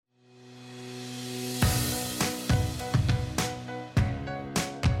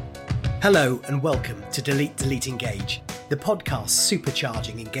Hello and welcome to Delete Engage, the podcast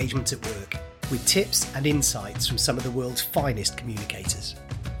supercharging engagement at work with tips and insights from some of the world's finest communicators.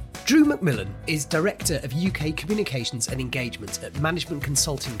 Drew McMillan is Director of UK Communications and Engagement at management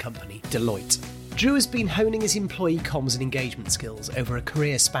consulting company Deloitte. Drew has been honing his employee comms and engagement skills over a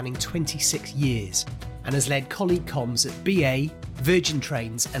career spanning 26 years and has led colleague comms at BA, Virgin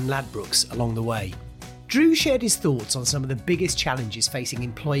Trains and Ladbrokes along the way. Drew shared his thoughts on some of the biggest challenges facing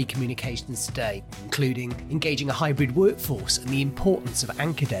employee communications today, including engaging a hybrid workforce and the importance of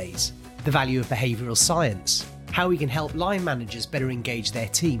anchor days, the value of behavioural science, how we can help line managers better engage their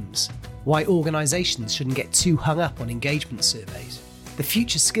teams, why organisations shouldn't get too hung up on engagement surveys, the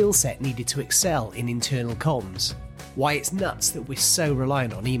future skill set needed to excel in internal comms, why it's nuts that we're so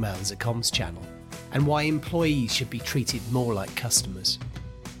reliant on email as a comms channel, and why employees should be treated more like customers.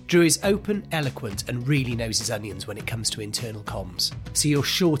 Drew is open, eloquent, and really knows his onions when it comes to internal comms, so you're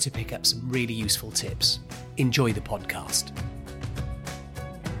sure to pick up some really useful tips. Enjoy the podcast.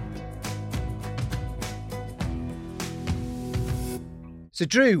 So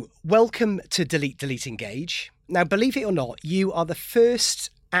Drew, welcome to Delete Engage. Now, believe it or not, you are the first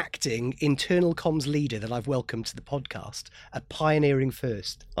acting internal comms leader that I've welcomed to the podcast, a pioneering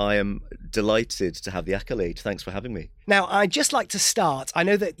first. I am delighted to have the accolade. Thanks for having me. Now, I'd just like to start. I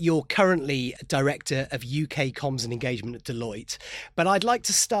know that you're currently Director of UK Comms and Engagement at Deloitte, but I'd like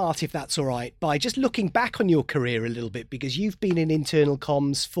to start, if that's all right, by just looking back on your career a little bit, because you've been in internal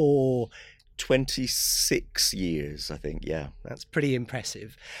comms for 26 years, I think, yeah. That's pretty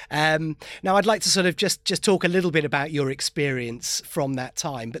impressive. Now, I'd like to sort of just talk a little bit about your experience from that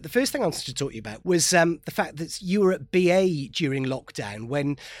time. But the first thing I wanted to talk to you about was the fact that you were at BA during lockdown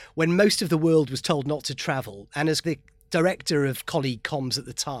when most of the world was told not to travel. And as the Director of Colleague Comms at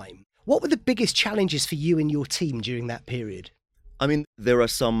the time, what were the biggest challenges for you and your team during that period? I mean, there are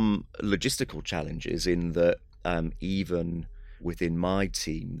some logistical challenges in that even within my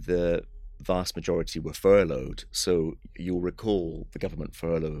team, the vast majority were furloughed. So you'll recall the government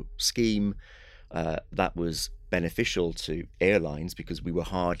furlough scheme. That was beneficial to airlines because we were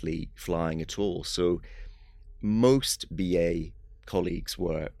hardly flying at all. So most BA colleagues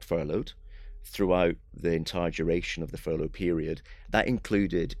were furloughed throughout the entire duration of the furlough period. That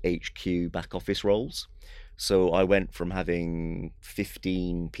included HQ back office roles. So I went from having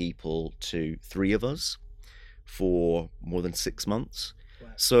 15 people to 3 of us for more than 6 months. Wow.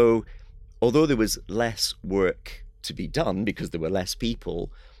 So although there was less work to be done because there were less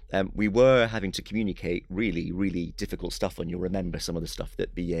people, we were having to communicate really, really difficult stuff. And you'll remember some of the stuff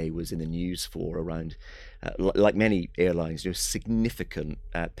that BA was in the news for around, like many airlines, significant,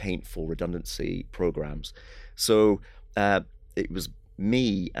 painful redundancy programs. So it was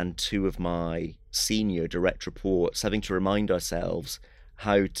me and 2 of my senior direct reports having to remind ourselves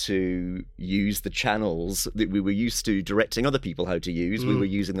how to use the channels that we were used to directing other people how to use. We were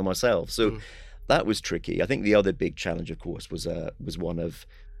using them ourselves. So that was tricky. I think the other big challenge, of course, was one of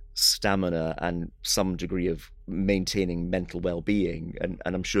stamina and some degree of maintaining mental well-being. And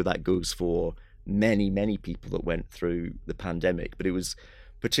I'm sure that goes for many, many people that went through the pandemic. But it was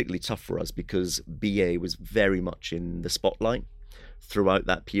particularly tough for us because BA was very much in the spotlight throughout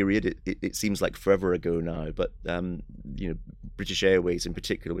that period. It seems like forever ago now, but British Airways in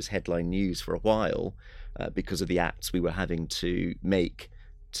particular was headline news for a while because of the acts we were having to make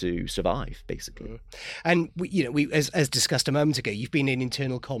to survive, basically. And we as discussed a moment ago, you've been in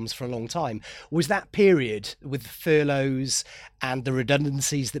internal comms for a long time. Was that period with the furloughs and the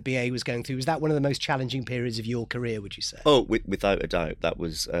redundancies that BA was going through, was that one of the most challenging periods of your career, would you say? Oh, without a doubt. That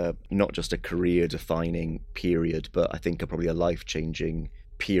was not just a career-defining period, but I think probably a life-changing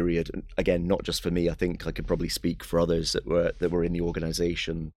period. And again, not just for me. I think I could probably speak for others that were in the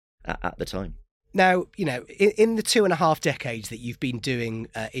organisation at the time. Now, in the 2.5 decades that you've been doing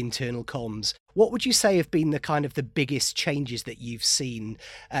internal comms, what would you say have been the biggest changes that you've seen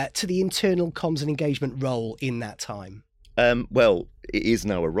to the internal comms and engagement role in that time? Well, it is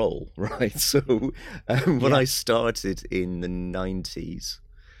now a role, right? So when I started in the 90s,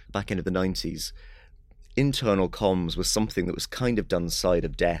 back end of the 90s, internal comms was something that was kind of done side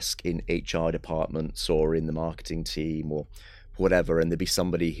of desk in HR departments or in the marketing team or whatever, and there'd be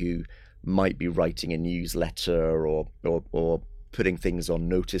somebody who might be writing a newsletter or putting things on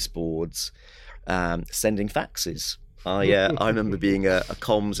notice boards, sending faxes. I remember being a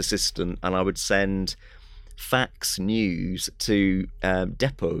comms assistant, and I would send fax news to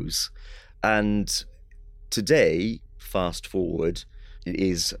depots. And today, fast forward, it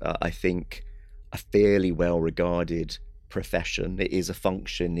is, I think, a fairly well-regarded profession. It is a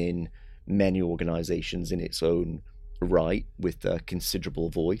function in many organisations in its own right with a considerable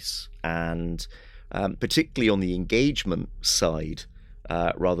voice, and particularly on the engagement side,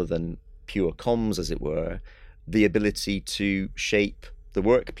 rather than pure comms, as it were, the ability to shape the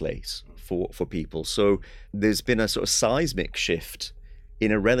workplace for people. So there's been a sort of seismic shift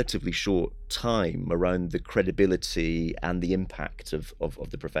in a relatively short time around the credibility and the impact of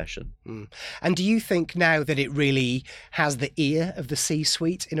the profession. And do you think now that it really has the ear of the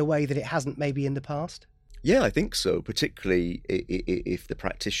C-suite in a way that it hasn't maybe in the past? Yeah, I think so, particularly if the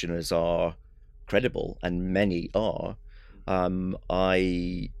practitioners are credible, and many are.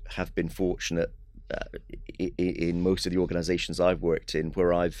 I have been fortunate in most of the organisations I've worked in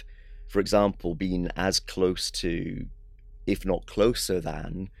where I've, for example, been as close to, if not closer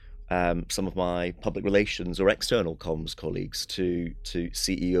than, some of my public relations or external comms colleagues to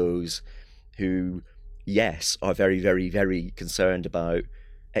CEOs who, yes, are very, very, very concerned about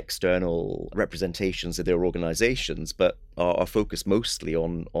external representations of their organisations, but are focused mostly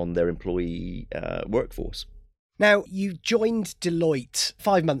on their employee workforce. Now, you joined Deloitte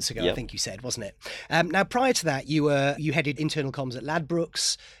 5 months ago, Yep. I think you said, wasn't it? Now, prior to that, you headed internal comms at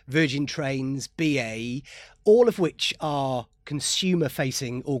Ladbrokes, Virgin Trains, BA, all of which are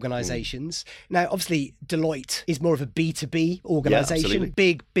consumer-facing organisations. Now, obviously, Deloitte is more of a B2B organisation, absolutely.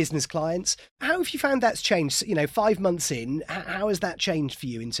 big business clients. How have you found that's changed? 5 months in, how has that changed for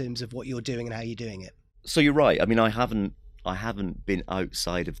you in terms of what you're doing and how you're doing it? So you're right. I mean, I haven't been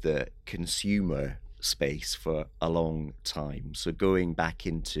outside of the consumer space for a long time. So going back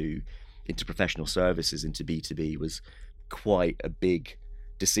into professional services, into B2B, was quite a big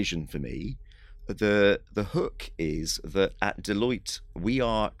decision for me. The hook is that at Deloitte, we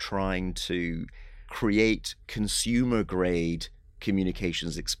are trying to create consumer grade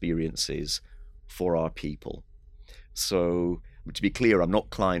communications experiences for our people. So to be clear, I'm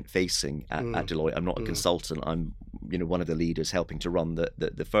not client facing at Deloitte. I'm not a consultant. I'm one of the leaders helping to run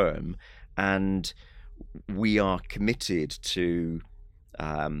the firm, and we are committed to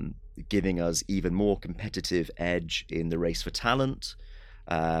giving us even more competitive edge in the race for talent,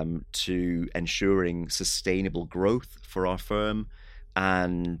 to ensuring sustainable growth for our firm,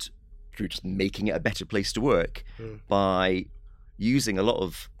 and through just making it a better place to work by using a lot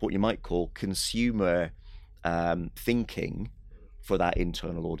of what you might call consumer thinking for that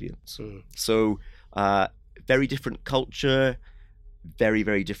internal audience. So very different culture, very,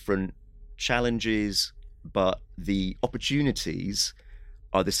 very different challenges, but the opportunities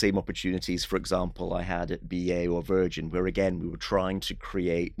are the same opportunities, for example, I had at BA or Virgin, where again we were trying to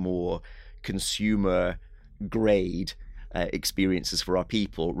create more consumer grade experiences for our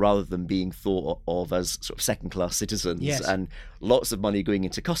people, rather than being thought of as sort of second-class citizens. Yes. And lots of money going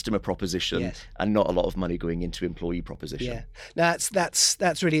into customer proposition, Yes. and not a lot of money going into employee proposition. Yeah,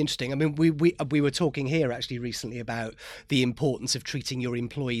 that's really interesting. I mean, we were talking here actually recently about the importance of treating your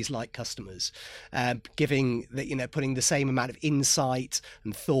employees like customers, giving that putting the same amount of insight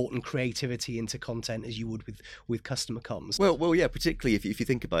and thought and creativity into content as you would with customer comms. Well, yeah. Particularly if you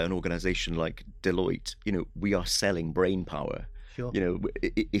think about an organisation like Deloitte, we are selling brain power. Sure.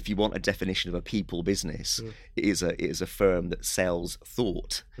 If you want a definition of a people business, it is a firm that sells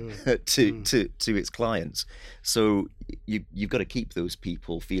thought to its clients. So you've got to keep those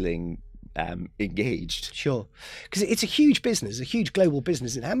people feeling engaged. Sure, because it's a huge business, a huge global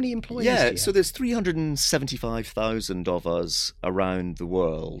business. And how many employees? do you So have? there's 375,000 of us around the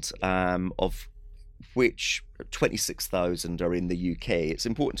world, of which 26,000 are in the UK. It's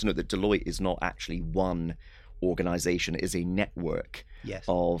important to note that Deloitte is not actually one organisation. It is a network Yes.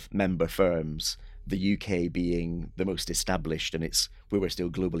 of member firms, the UK being the most established, and it's where we're still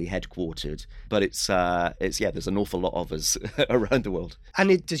globally headquartered. But it's there's an awful lot of us around the world.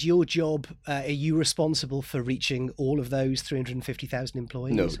 And does your job? Are you responsible for reaching all of those 350,000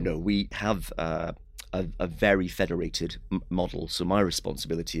 employees? No, we have a very federated model. So my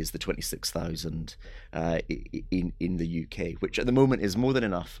responsibility is the 26,000 in the UK, which at the moment is more than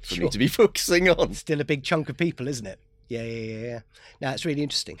enough for me to be focusing on. Still a big chunk of people, isn't it? Yeah. Now, it's really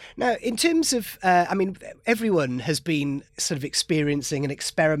interesting. Now, in terms of, everyone has been sort of experiencing and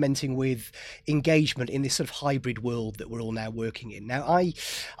experimenting with engagement in this sort of hybrid world that we're all now working in. Now,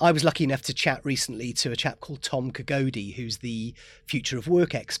 I was lucky enough to chat recently to a chap called Tom Kagodi, who's the future of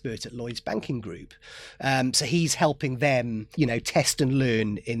work expert at Lloyds Banking Group. So he's helping them, test and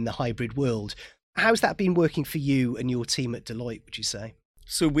learn in the hybrid world. How's that been working for you and your team at Deloitte, would you say?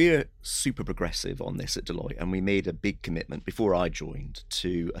 So we're super progressive on this at Deloitte, and we made a big commitment before I joined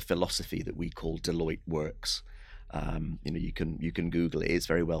to a philosophy that we call Deloitte Works. You can Google it; it's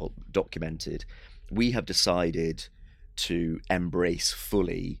very well documented. We have decided to embrace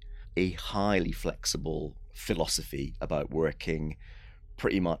fully a highly flexible philosophy about working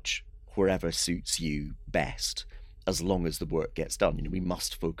pretty much wherever suits you best, as long as the work gets done. We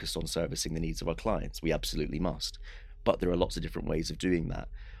must focus on servicing the needs of our clients. We absolutely must. But there are lots of different ways of doing that.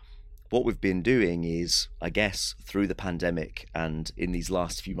 What we've been doing is, I guess, through the pandemic and in these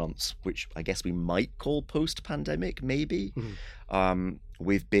last few months, which I guess we might call post-pandemic, maybe,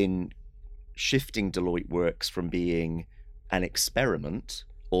 we've been shifting Deloitte Works from being an experiment,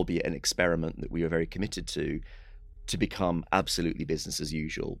 albeit an experiment that we were very committed to become absolutely business as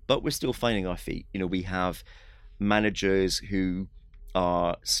usual. But we're still finding our feet. We have managers who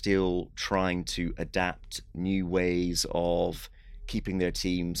are still trying to adapt new ways of keeping their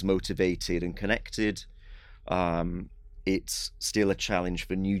teams motivated and connected. It's still a challenge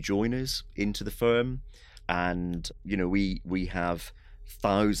for new joiners into the firm. And, we have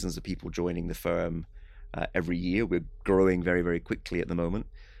thousands of people joining the firm every year. We're growing very, very quickly at the moment.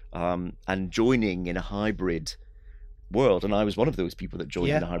 And joining in a hybrid world. And I was one of those people that joined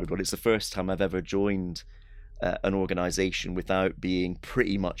in a hybrid world. It's the first time I've ever joined an organization without being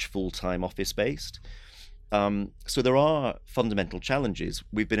pretty much full-time office-based. So there are fundamental challenges.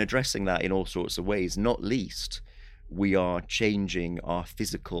 We've been addressing that in all sorts of ways, not least we are changing our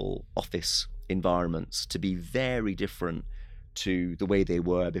physical office environments to be very different to the way they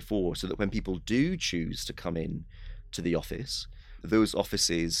were before, so that when people do choose to come in to the office, those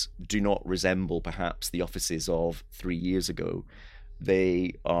offices do not resemble perhaps the offices of 3 years ago.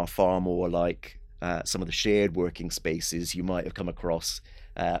 They are far more like some of the shared working spaces you might have come across,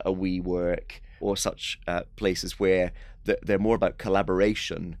 a WeWork or such places where they're more about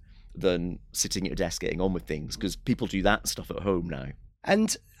collaboration than sitting at your desk getting on with things, because people do that stuff at home now.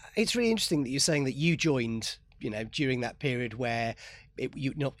 And it's really interesting that you're saying that you joined, during that period where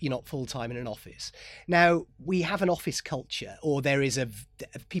you're not full-time in an office. Now, we have an office culture, or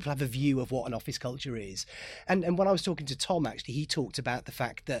people have a view of what an office culture is. And when I was talking to Tom, actually, he talked about the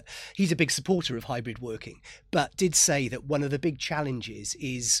fact that he's a big supporter of hybrid working, but did say that one of the big challenges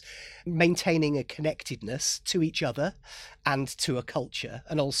is maintaining a connectedness to each other and to a culture,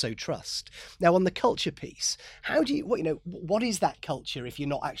 and also trust. Now, on the culture piece, what is that culture if you're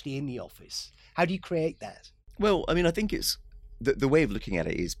not actually in the office? How do you create that? Well, I think it's the way of looking at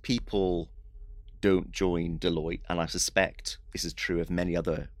it is people don't join Deloitte, and I suspect this is true of many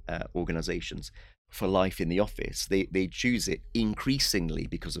other organizations, for life in the office. They choose it increasingly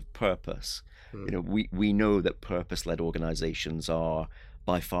because of purpose. We know that purpose-led organizations are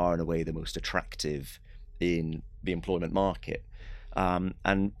by far and away the most attractive in the employment market.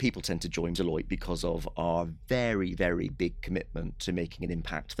 And people tend to join Deloitte because of our very, very big commitment to making an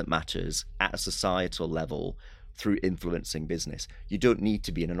impact that matters at a societal level through influencing business. You don't need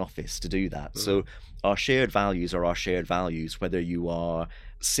to be in an office to do that. So our shared values are our shared values, whether you are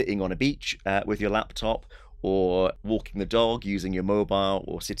sitting on a beach with your laptop, or walking the dog using your mobile,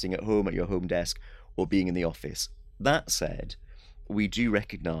 or sitting at home at your home desk, or being in the office. That said, we do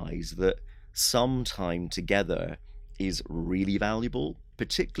recognize that some time together is really valuable,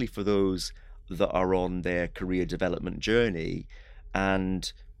 particularly for those that are on their career development journey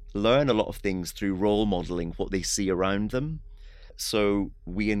and learn a lot of things through role modeling what they see around them. So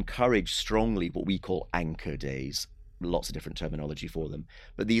we encourage strongly what we call anchor days, lots of different terminology for them,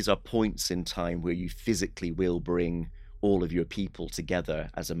 but these are points in time where you physically will bring all of your people together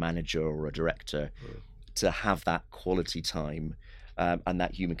as a manager or a director to have that quality time and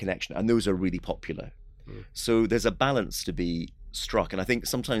that human connection, and those are really popular. So there's a balance to be struck, and I think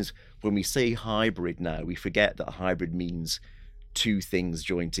sometimes when we say hybrid now, we forget that hybrid means two things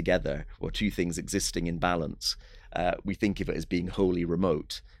joined together, or two things existing in balance. We think of it as being wholly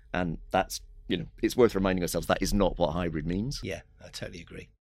remote, and that's, it's worth reminding ourselves that is not what hybrid means. Yeah, I totally agree.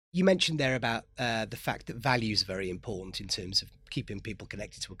 You mentioned there about the fact that values are very important in terms of keeping people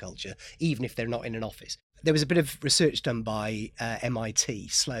connected to a culture, even if they're not in an office. There was a bit of research done by MIT,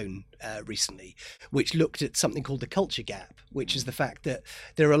 Sloan, recently, which looked at something called the culture gap, which is the fact that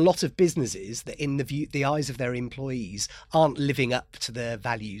there are a lot of businesses that in the eyes of their employees aren't living up to the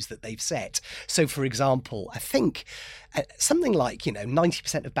values that they've set. So, for example, I think something like,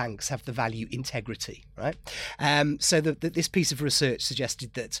 90% of banks have the value integrity, right? So this piece of research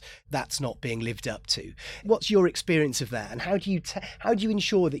suggested that that's not being lived up to. What's your experience of that? And how do you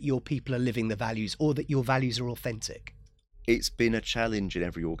ensure that your people are living the values, or that your values are authentic? It's been a challenge in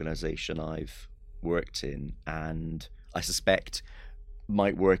every organisation I've worked in, and I suspect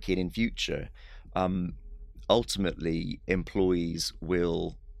might work in future. Ultimately, employees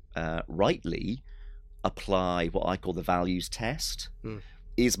will rightly apply what I call the values test.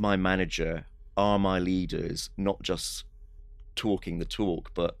 Is my manager, are my leaders not just talking the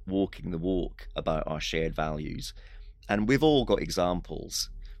talk, but walking the walk about our shared values. And we've all got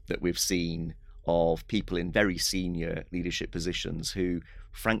examples that we've seen of people in very senior leadership positions who,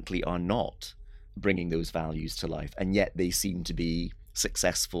 frankly, are not bringing those values to life, and yet they seem to be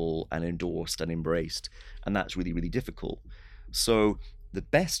successful and endorsed and embraced. And that's really, really difficult. So the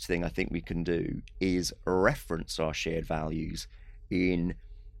best thing I think we can do is reference our shared values in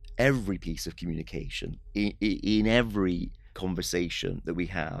every piece of communication, in every conversation that we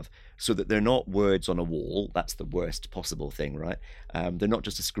have, so that they're not words on a wall. That's the worst possible thing, right? They're not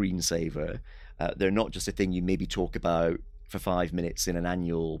just a screensaver. They're not just a thing you maybe talk about for 5 minutes in an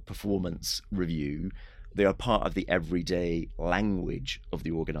annual performance review. They are part of the everyday language of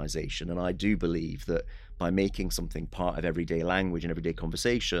the organization. And I do believe that by making something part of everyday language and everyday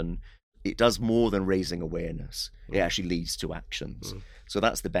conversation, it does more than raising awareness. It actually leads to actions. So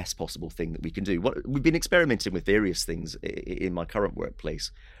that's the best possible thing that we can do. We've been experimenting with various things in my current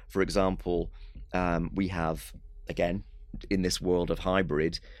workplace. For example, we have, again, in this world of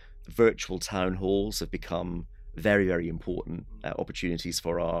hybrid, virtual town halls have become very, very important opportunities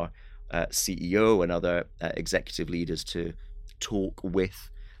for our CEO and other executive leaders to talk with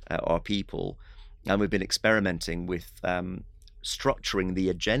our people. And we've been experimenting with structuring the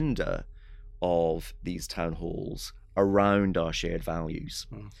agenda of these town halls around our shared values.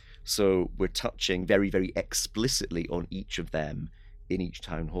 So we're touching very, very explicitly on each of them in each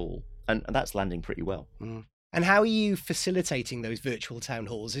town hall. And that's landing pretty well. And how are you facilitating those virtual town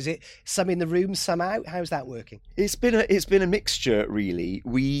halls? Is it some in the room, some out? How's that working? It's been a mixture, really.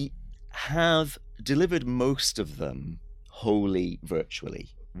 We have delivered most of them wholly virtually.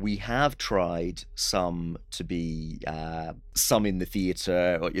 We have tried some to be some in the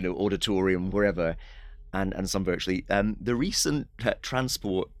theatre or auditorium, wherever, and some virtually. The recent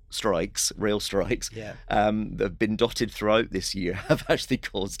transport strikes, rail strikes, that have been dotted throughout this year have actually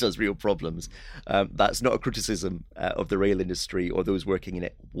caused us real problems. That's not a criticism of the rail industry or those working in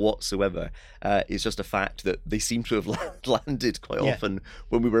it whatsoever. It's just a fact that they seem to have landed quite often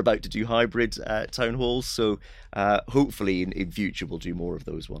when we were about to do hybrid town halls. So hopefully in future we'll do more of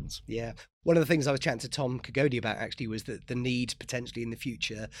those ones. Yeah. One of the things I was chatting to Tom Kagodi about actually was that the need potentially in the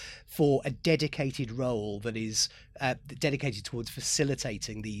future for a dedicated role that is dedicated towards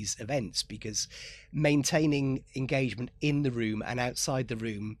facilitating these events, because maintaining engagement in the room and outside the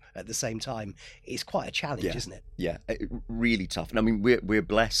room at the same time is quite a challenge, isn't it? Yeah, really tough. And I mean, we're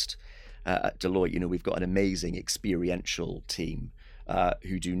blessed at Deloitte. We've got an amazing experiential team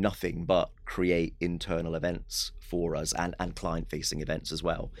who do nothing but create internal events for us and client-facing events as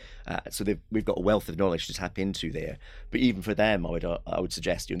well. So we've got a wealth of knowledge to tap into there. But even for them, I would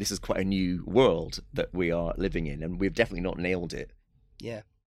suggest this is quite a new world that we are living in, and we've definitely not nailed it. Yeah.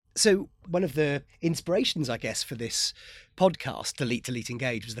 So one of the inspirations, I guess, for this podcast, Delete,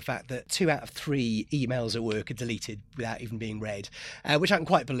 Engage, was the fact that 2 out of 3 emails at work are deleted without even being read, which I can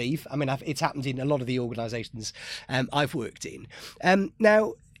quite believe. I mean, it's happened in a lot of the organisations I've worked in.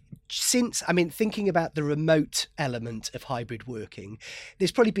 Now, thinking about the remote element of hybrid working,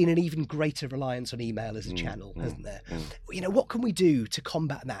 there's probably been an even greater reliance on email as a channel, hasn't there? What can we do to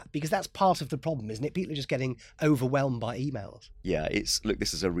combat that? Because that's part of the problem, isn't it? People are just getting overwhelmed by emails. Yeah,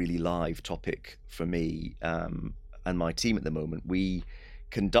 this is a really live topic for me and my team at the moment. We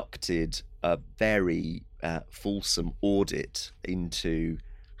conducted a very fulsome audit into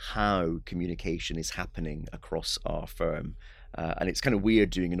how communication is happening across our firm. And it's kind of weird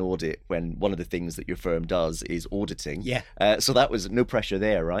doing an audit when one of the things that your firm does is auditing. So that was no pressure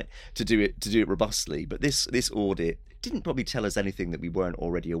there, right, to do it robustly. But this audit didn't probably tell us anything that we weren't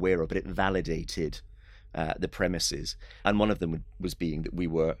already aware of, but it validated the premises. And one of them was being that we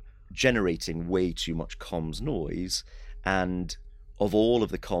were generating way too much comms noise, and of all of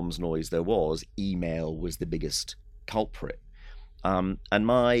the comms noise there was, email was the biggest culprit. And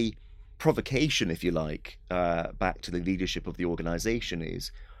my provocation, if you like, back to the leadership of the organization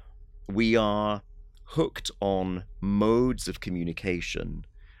is we are hooked on modes of communication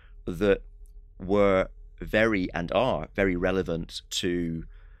that were very and are very relevant to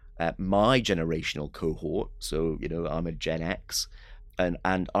my generational cohort. So, I'm a Gen X.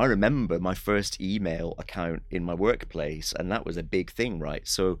 And I remember my first email account in my workplace, and that was a big thing, right?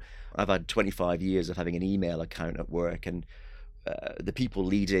 So I've had 25 years of having an email account at work, and the people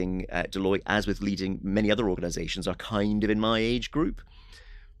leading Deloitte, as with leading many other organizations, are kind of in my age group.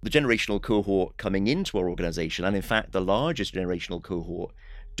 The generational cohort coming into our organization, and in fact the largest generational cohort,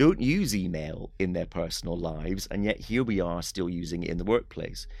 don't use email in their personal lives, and yet here we are still using it in the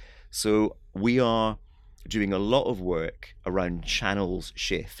workplace. So we are doing a lot of work around channels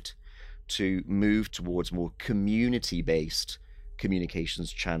shift to move towards more community-based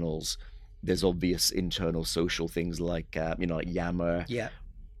communications channels. There's obvious internal social things like, like Yammer, Yeah.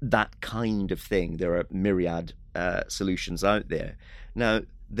 that kind of thing. There are myriad solutions out there. Now,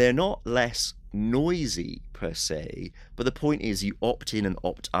 they're not less noisy per se, but the point is you opt in and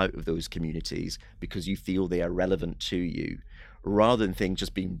opt out of those communities because you feel they are relevant to you, rather than things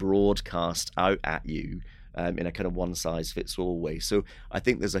just being broadcast out at you in a kind of one-size-fits-all way. So I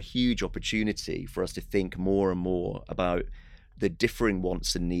think there's a huge opportunity for us to think more and more about the differing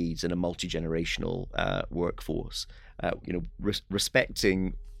wants and needs in a multi-generational workforce.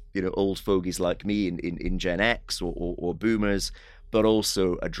 Respecting old fogies like me in Gen X or boomers, but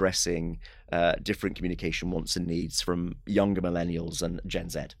also addressing different communication wants and needs from younger millennials and Gen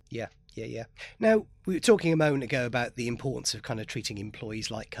Z. Yeah. Now, we were talking a moment ago about the importance of kind of treating employees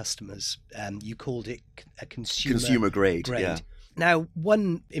like customers. You called it a consumer grade. Yeah. Now,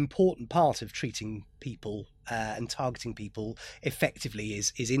 one important part of treating people and targeting people effectively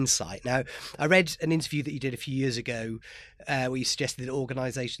is insight. Now, I read an interview that you did a few years ago where you suggested that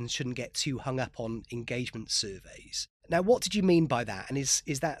organisations shouldn't get too hung up on engagement surveys. Now, what did you mean by that? And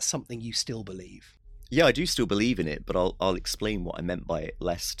is that something you still believe? Yeah, I do still believe in it, but I'll explain what I meant by it,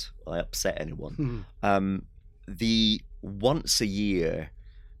 lest I upset anyone. The once a year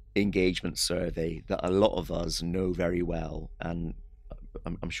engagement survey that a lot of us know very well, and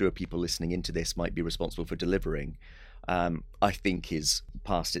I'm sure people listening into this might be responsible for delivering, I think is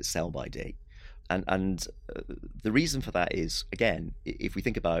past its sell-by date. And the reason for that is, again, if we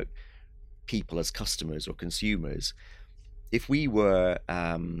think about people as customers or consumers, if we were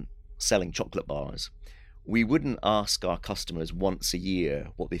selling chocolate bars, we wouldn't ask our customers once a year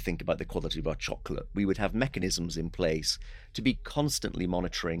what they think about the quality of our chocolate. We would have mechanisms in place to be constantly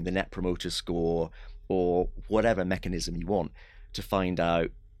monitoring the Net Promoter Score or whatever mechanism you want to find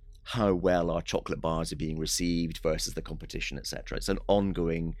out how well our chocolate bars are being received versus the competition, etc. It's an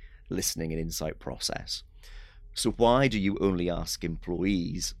ongoing listening and insight process. So why do you only ask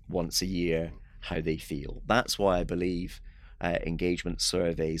employees once a year how they feel? That's why I believe engagement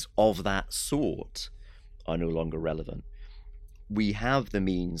surveys of that sort are no longer relevant. We have the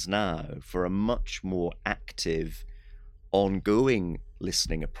means now for a much more active, ongoing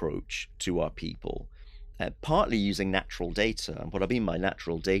listening approach to our people, partly using natural data. And what I mean by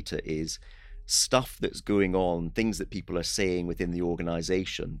natural data is stuff that's going on, things that people are saying within the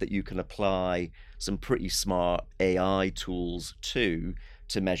organization that you can apply some pretty smart AI tools to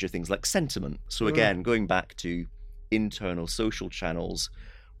measure things like sentiment. So again, going back to internal social channels,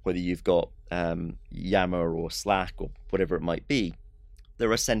 whether you've got Yammer or Slack or whatever it might be,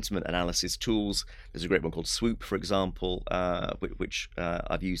 there are sentiment analysis tools. There's a great one called Swoop, for example, which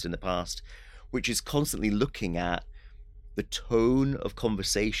I've used in the past, which is constantly looking at the tone of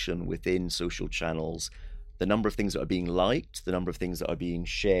conversation within social channels, the number of things that are being liked, the number of things that are being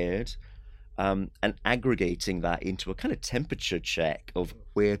shared, and aggregating that into a kind of temperature check of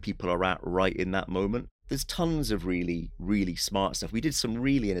where people are at right in that moment. There's tons of really, really smart stuff. We did some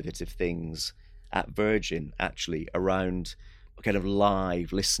really innovative things at Virgin, actually, around kind of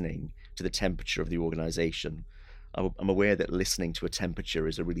live listening to the temperature of the organization. I'm aware that listening to a temperature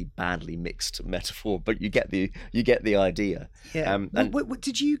is a really badly mixed metaphor, but you get the idea. Yeah. What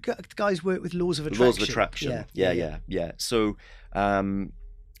did you guys work with laws of attraction? Laws of attraction. Yeah. So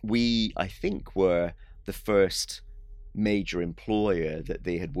we, I think, were the first major employer that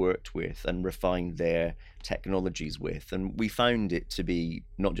they had worked with and refined their technologies with, and we found it to be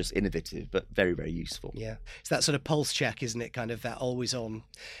not just innovative but very, very useful. Yeah, it's that sort of pulse check, isn't it? Kind of that always on.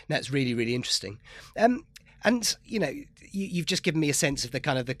 That's really, really interesting. And you've just given me a sense of the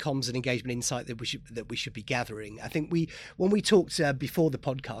kind of the comms and engagement insight that we should be gathering. I think when we talked before the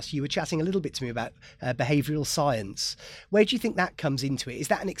podcast, you were chatting a little bit to me about behavioural science. Where do you think that comes into it? Is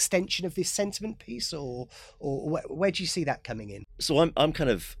that an extension of this sentiment piece, or where do you see that coming in? So I'm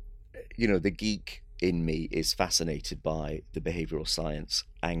kind of, the geek in me is fascinated by the behavioural science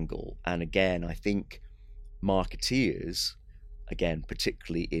angle, and again, I think marketeers, again,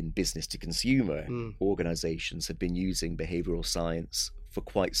 particularly in business to consumer organizations, have been using behavioral science for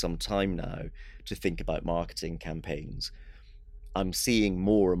quite some time now to think about marketing campaigns. I'm seeing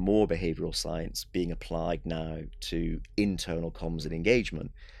more and more behavioral science being applied now to internal comms and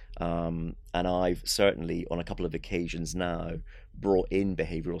engagement. And I've certainly, on a couple of occasions now, brought in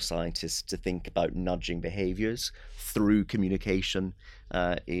behavioral scientists to think about nudging behaviors through communication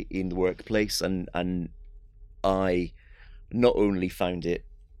in the workplace. And I not only found it,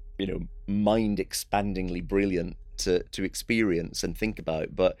 mind-expandingly brilliant to experience and think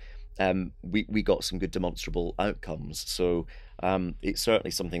about, but we got some good demonstrable outcomes. So it's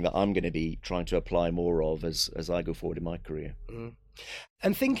certainly something that I'm going to be trying to apply more of as I go forward in my career. Mm.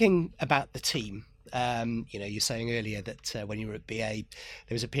 And thinking about the team, you're saying earlier that when you were at BA, there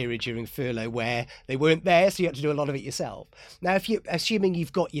was a period during furlough where they weren't there, so you had to do a lot of it yourself. Now, assuming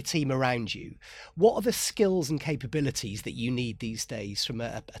you've got your team around you, what are the skills and capabilities that you need these days from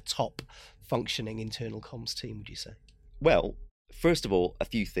a top functioning internal comms team, would you say? Well, first of all, a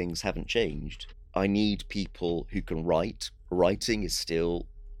few things haven't changed. I need people who can write. Writing is still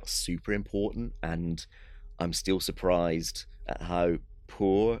super important, and I'm still surprised at how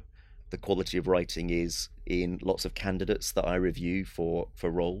poor the quality of writing is in lots of candidates that I review for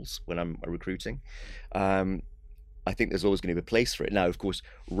roles when I'm recruiting. I think there's always going to be a place for it. Now, of course,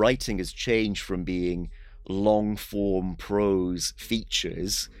 writing has changed from being long form prose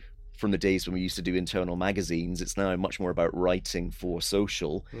features from the days when we used to do internal magazines. It's now much more about writing for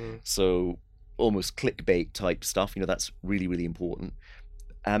social. So almost clickbait type stuff, that's really, really important.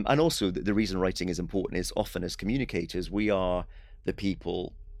 And also the reason writing is important is often as communicators, we are the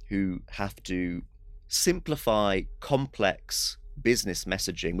people who have to simplify complex business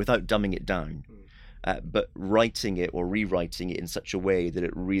messaging without dumbing it down, but writing it or rewriting it in such a way that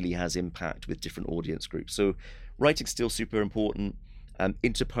it really has impact with different audience groups. So writing's still super important.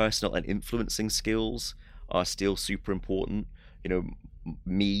 Interpersonal and influencing skills are still super important.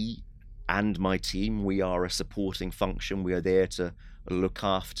 Me and my team, we are a supporting function. We are there to look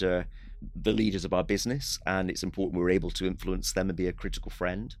after the leaders of our business, and it's important we're able to influence them and be a critical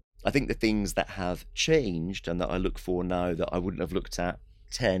friend. I think the things that have changed and that I look for now that I wouldn't have looked at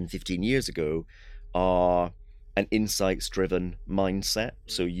 10, 15 years ago are an insights-driven mindset.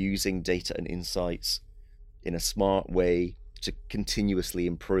 So using data and insights in a smart way to continuously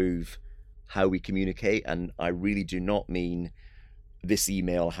improve how we communicate. And I really do not mean this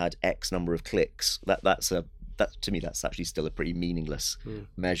email had X number of clicks. That to me, that's actually still a pretty meaningless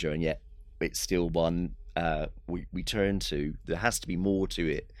measure, and yet it's still one we turn to. There has to be more to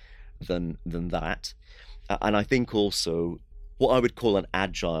it than that. And I think also what I would call an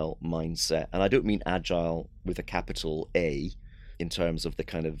agile mindset, and I don't mean agile with a capital A in terms of the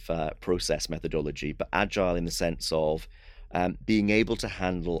kind of process methodology, but agile in the sense of being able to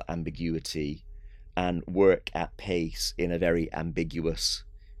handle ambiguity and work at pace in a very ambiguous,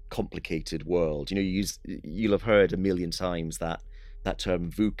 complicated world. You'll have heard a million times that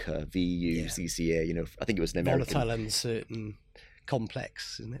term VUCA, VUCCA. I think it was an American. Volatile, uncertain,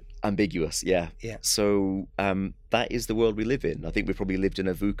 complex, isn't it? Ambiguous, yeah. So that is the world we live in. I think we've probably lived in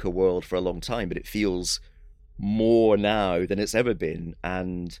a VUCA world for a long time, but it feels more now than it's ever been.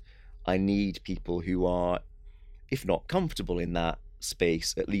 And I need people who are, if not comfortable in that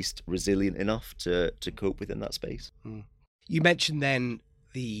space, at least resilient enough to cope within that space. You mentioned then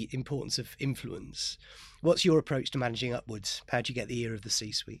the importance of influence. What's your approach to managing upwards? How do you get the ear of the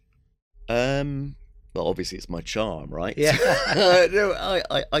C-suite? Well, obviously it's my charm, right? Yeah. No,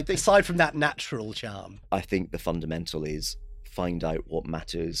 I think aside from that natural charm, I think the fundamental is find out what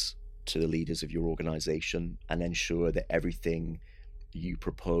matters to the leaders of your organization and ensure that everything you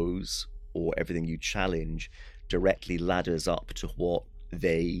propose or everything you challenge directly ladders up to what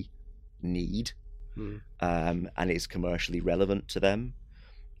they need, and is commercially relevant to them.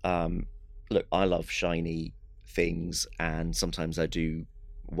 Look, I love shiny things, and sometimes I do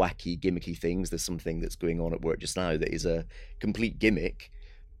wacky, gimmicky things. There's something that's going on at work just now that is a complete gimmick,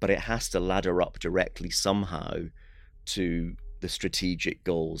 but it has to ladder up directly somehow to the strategic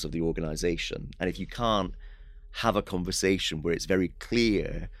goals of the organization. And if you can't have a conversation where it's very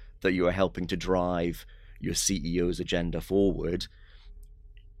clear that you are helping to drive your CEO's agenda forward,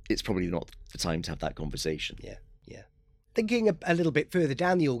 it's probably not the time to have that conversation. Yeah. Thinking a little bit further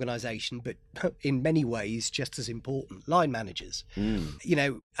down the organisation, but in many ways just as important, line managers.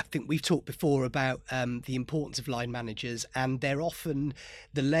 I think we've talked before about the importance of line managers, and they're often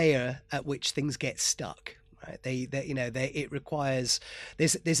the layer at which things get stuck. Right? It requires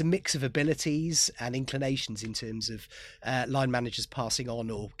there's a mix of abilities and inclinations in terms of line managers passing on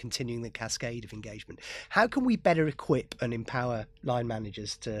or continuing the cascade of engagement. How can we better equip and empower line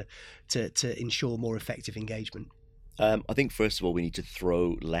managers to ensure more effective engagement? I think first of all we need to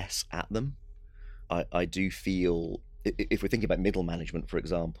throw less at them. I do feel if we're thinking about middle management, for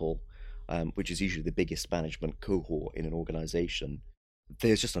example, which is usually the biggest management cohort in an organisation,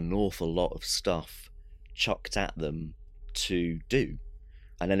 there's just an awful lot of stuff chucked at them to do,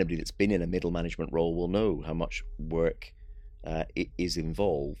 and anybody that's been in a middle management role will know how much work it is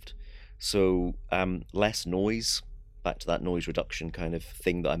involved. So less noise, back to that noise reduction kind of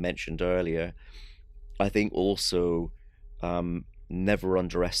thing that I mentioned earlier. I think also never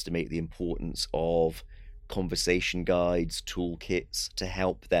underestimate the importance of conversation guides, toolkits to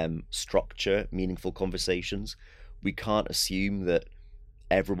help them structure meaningful conversations. We can't assume that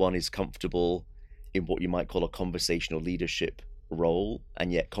everyone is comfortable in what you might call a conversational leadership role,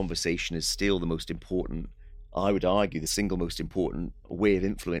 and yet conversation is still the most important, I would argue, the single most important way of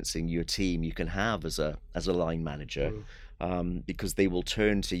influencing your team you can have as a line manager, because they will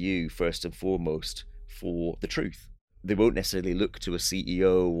turn to you first and foremost for the truth. They won't necessarily look to a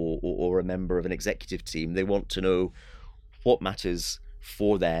CEO or a member of an executive team. They want to know what matters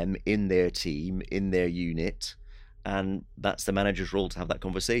for them in their team, in their unit, and that's the manager's role to have that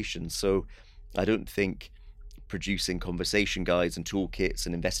conversation. So I don't think producing conversation guides and toolkits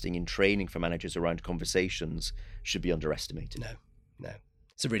and investing in training for managers around conversations should be underestimated. No.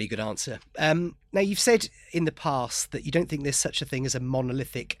 It's a really good answer. Now, you've said in the past that you don't think there's such a thing as a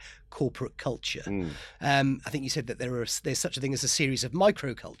monolithic corporate culture. I think you said that there's such a thing as a series of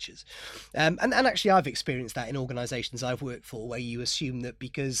microcultures. And actually, I've experienced that in organisations I've worked for, where you assume that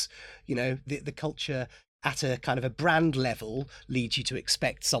because, the culture at a kind of a brand level leads you to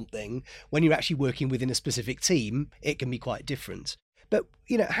expect something, when you're actually working within a specific team, it can be quite different. But,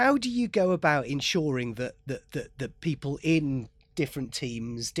 how do you go about ensuring that people in different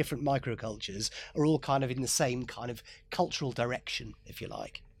teams, different microcultures are all kind of in the same kind of cultural direction, if you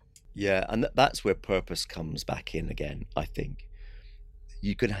like? Yeah, and that's where purpose comes back in again, I think.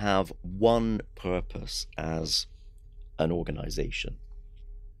 You can have one purpose as an organisation.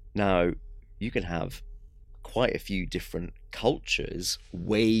 Now, you can have quite a few different cultures,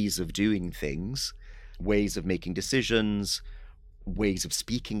 ways of doing things, ways of making decisions, ways of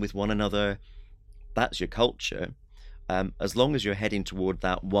speaking with one another. That's your culture. As long as you're heading toward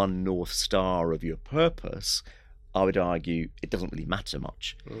that one North Star of your purpose, I would argue it doesn't really matter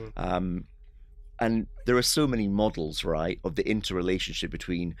much. And there are so many models, right, of the interrelationship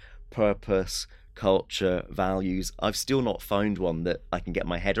between purpose, culture, values. I've still not found one that I can get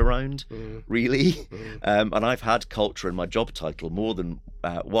my head around, really. And I've had culture in my job title more than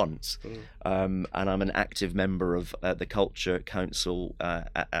once. And I'm an active member of the Culture Council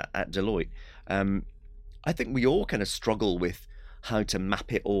at Deloitte. I think we all kind of struggle with how to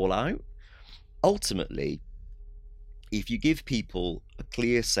map it all out. Ultimately, if you give people a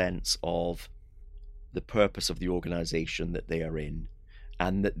clear sense of the purpose of the organisation that they are in,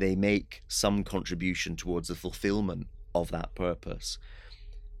 and that they make some contribution towards the fulfilment of that purpose,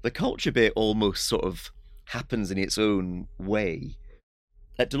 the culture bit almost sort of happens in its own way.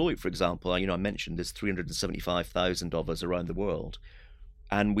 At Deloitte, for example, I mentioned there's 375,000 of us around the world,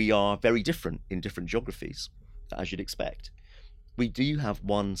 and we are very different in different geographies, as you'd expect. We do have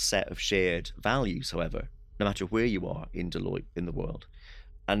one set of shared values, however, no matter where you are in Deloitte in the world.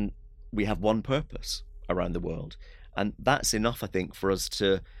 And we have one purpose around the world. And that's enough, I think, for us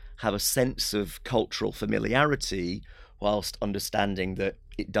to have a sense of cultural familiarity, whilst understanding that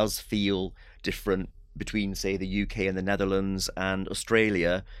it does feel different between, say, the UK and the Netherlands and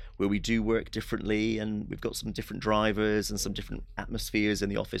Australia, where we do work differently and we've got some different drivers and some different atmospheres in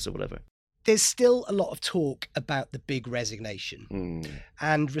the office or whatever. There's still a lot of talk about the big resignation,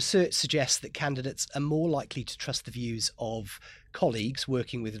 and research suggests that candidates are more likely to trust the views of colleagues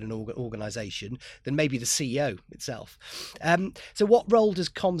working within an organisation than maybe the CEO itself. So what role does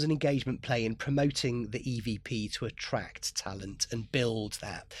comms and engagement play in promoting the EVP to attract talent and build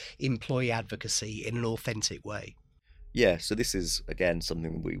that employee advocacy in an authentic way? Yeah, so this is, again,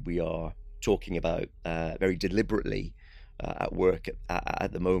 something we are talking about very deliberately at work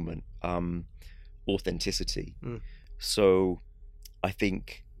at the moment. Authenticity. So I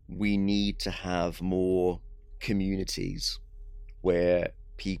think we need to have more communities where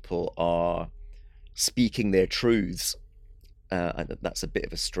people are speaking their truths. And that's a bit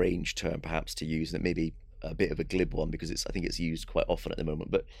of a strange term perhaps to use, and it may be a bit of a glib one because I think it's used quite often at the moment.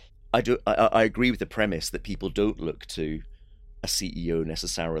 But I agree with the premise that people don't look to a CEO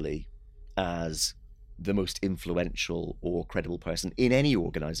necessarily as the most influential or credible person in any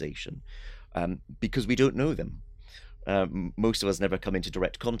organization, because we don't know them. Most of us never come into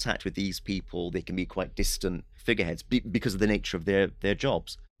direct contact with these people. They can be quite distant figureheads because of the nature of their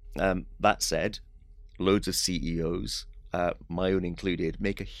jobs. That said, loads of CEOs, my own included,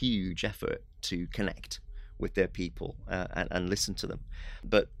 make a huge effort to connect with their people and listen to them.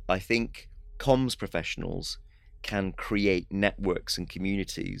 But I think comms professionals can create networks and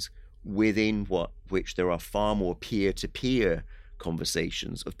communities within which there are far more peer-to-peer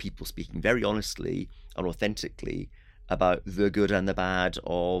conversations of people speaking very honestly and authentically about the good and the bad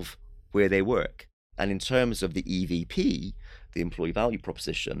of where they work. And in terms of the EVP, the employee value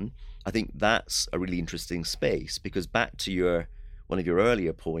proposition, I think that's a really interesting space, because back to one of your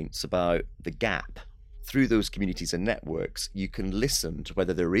earlier points about the gap. Through those communities and networks, you can listen to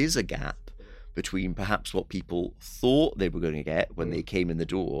whether there is a gap between perhaps what people thought they were going to get when they came in the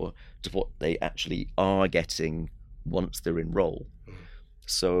door to what they actually are getting once they're in role.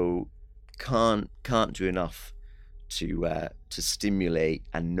 So can't do enough to stimulate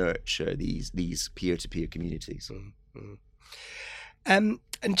and nurture these peer-to-peer communities. And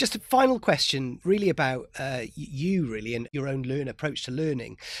just a final question, really about you, really, and your own approach to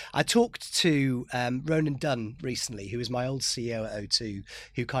learning. I talked to Ronan Dunn recently, who is my old CEO at O2,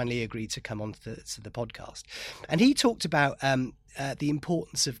 who kindly agreed to come on to the podcast. And he talked about the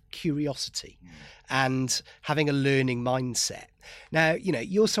importance of curiosity and having a learning mindset. Now,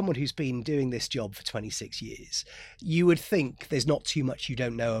 you're someone who's been doing this job for 26 years. You would think there's not too much you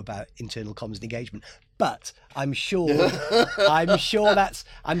don't know about internal comms and engagement. But I'm sure there are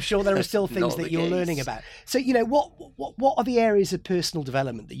still things that you're learning about. So, what are the areas of personal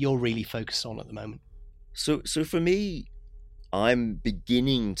development that you're really focused on at the moment? So for me, I'm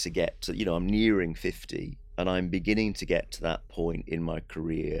beginning to get to, I'm nearing 50, and I'm beginning to get to that point in my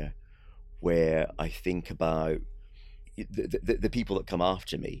career where I think about the people that come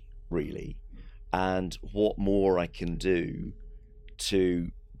after me, really, and what more I can do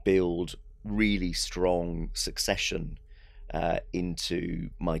to build really strong succession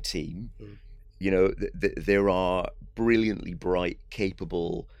into my team. There are brilliantly bright,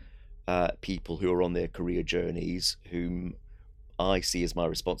 capable people who are on their career journeys whom I see as my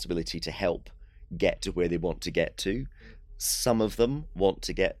responsibility to help get to where they want to get to. Some of them want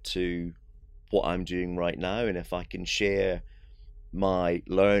to get to what I'm doing right now, and if I can share my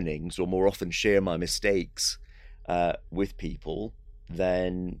learnings, or more often share my mistakes with people,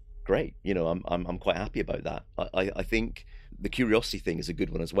 then great. I'm quite happy about that. I think the curiosity thing is a good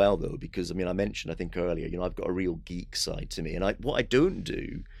one as well, though, because I mentioned, I think earlier, I've got a real geek side to me, and what I don't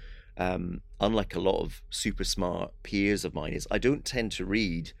do, unlike a lot of super smart peers of mine, is I don't tend to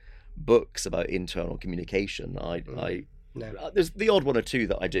read books about internal communication. There's the odd one or two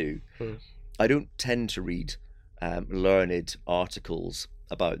that I do. I don't tend to read learned articles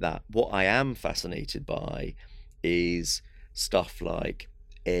about that. What I am fascinated by is stuff like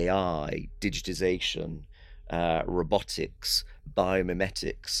AI, digitization, robotics,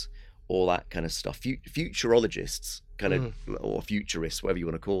 biomimetics, all that kind of stuff. Futurologists, or futurists, whatever you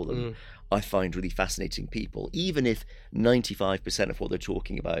want to call them, I find really fascinating people, even if 95% of what they're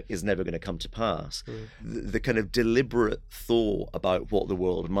talking about is never going to come to pass. The kind of deliberate thought about what the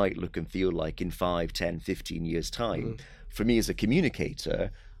world might look and feel like in 5, 10, 15 years' time, for me as a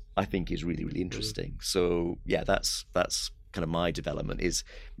communicator, I think is really, really interesting. So yeah, that's kind of my development, is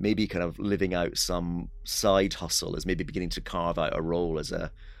maybe kind of living out some side hustle, as maybe beginning to carve out a role as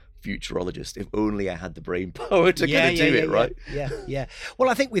a futurologist. If only I had the brain power to do it, right? Yeah. Well,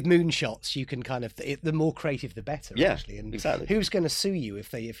 I think with moonshots, you can kind of, the more creative, the better. Actually, and exactly. Who's going to sue you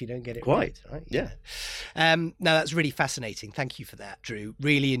if you don't get it right? Right? Yeah. No, that's really fascinating. Thank you for that, Drew.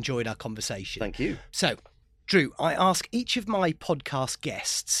 Really enjoyed our conversation. Thank you. So, Drew, I ask each of my podcast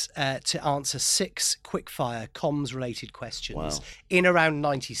guests to answer 6 quickfire comms-related questions in around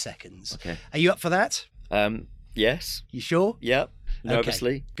 90 seconds. Okay. Are you up for that? Yes. You sure? Yep.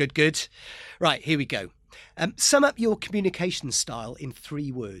 Nervously. Okay. Good. Right, here we go. Sum up your communication style in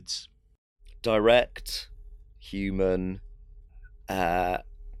 3 words. Direct, human, in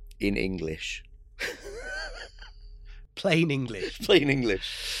English. Plain English. Plain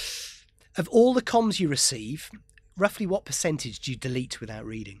English. Of all the comms you receive, roughly what percentage do you delete without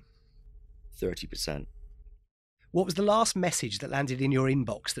reading? 30%. What was the last message that landed in your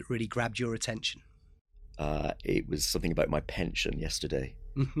inbox that really grabbed your attention? It was something about my pension yesterday.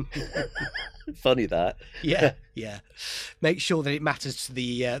 Funny that. Yeah. Make sure that it matters to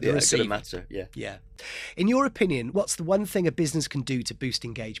the receiver. It's going to matter, yeah. In your opinion, what's the one thing a business can do to boost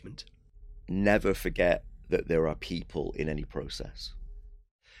engagement? Never forget that there are people in any process.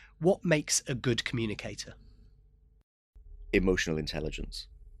 What makes a good communicator? Emotional intelligence.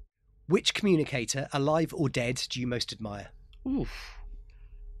 Which communicator, alive or dead, do you most admire? Oof.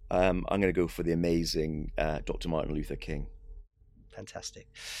 I'm going to go for the amazing Dr. Martin Luther King. Fantastic.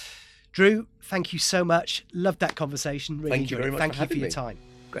 Drew, thank you so much. Loved that conversation. Really thank you very much. Thank you for your time.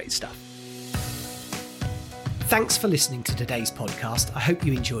 Great stuff. Thanks for listening to today's podcast. I hope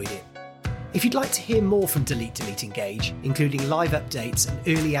you enjoyed it. If you'd like to hear more from Delete, Engage, including live updates and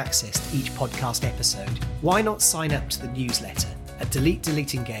early access to each podcast episode, why not sign up to the newsletter at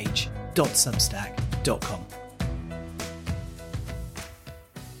deleteengage.substack.com.